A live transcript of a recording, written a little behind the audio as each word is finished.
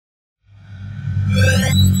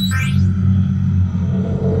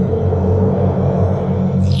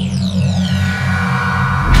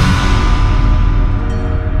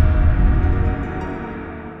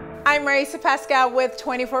Marisa Pascal with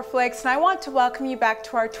 24 Flix, and I want to welcome you back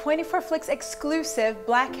to our 24 Flix exclusive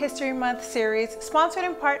Black History Month series, sponsored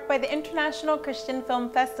in part by the International Christian Film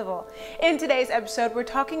Festival. In today's episode, we're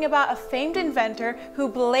talking about a famed inventor who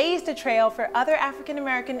blazed a trail for other African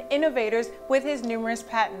American innovators with his numerous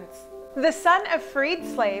patents. The son of freed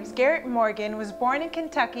slaves, Garrett Morgan was born in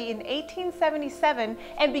Kentucky in 1877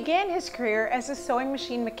 and began his career as a sewing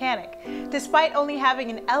machine mechanic. Despite only having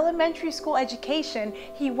an elementary school education,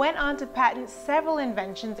 he went on to patent several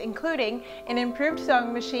inventions, including an improved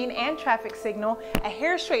sewing machine and traffic signal, a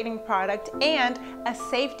hair straightening product, and a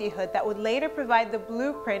safety hood that would later provide the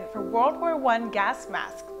blueprint for World War I gas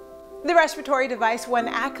masks. The respiratory device won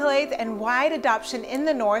accolades and wide adoption in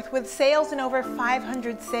the North, with sales in over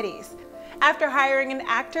 500 cities. After hiring an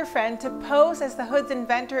actor friend to pose as the hood's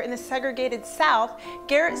inventor in the segregated South,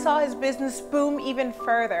 Garrett saw his business boom even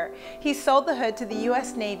further. He sold the hood to the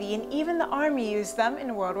U.S. Navy, and even the Army used them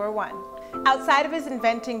in World War I. Outside of his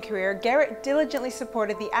inventing career, Garrett diligently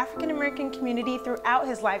supported the African American community throughout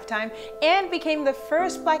his lifetime and became the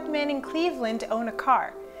first black man in Cleveland to own a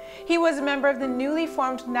car. He was a member of the newly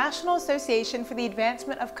formed National Association for the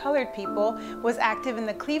Advancement of Colored People, was active in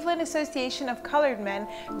the Cleveland Association of Colored Men,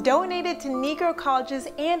 donated to Negro colleges,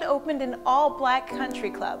 and opened an all-black country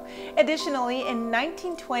club. Additionally, in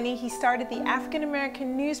 1920, he started the African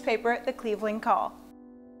American newspaper, The Cleveland Call.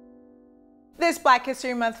 This Black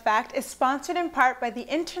History Month fact is sponsored in part by the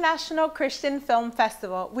International Christian Film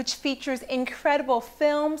Festival, which features incredible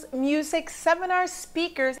films, music, seminars,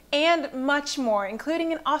 speakers, and much more,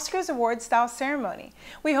 including an Oscars award-style ceremony.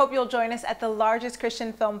 We hope you'll join us at the largest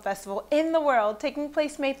Christian film festival in the world, taking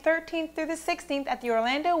place May 13th through the 16th at the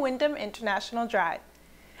Orlando Wyndham International Drive.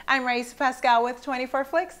 I'm Marisa Pascal with 24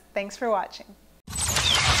 Flix. Thanks for watching.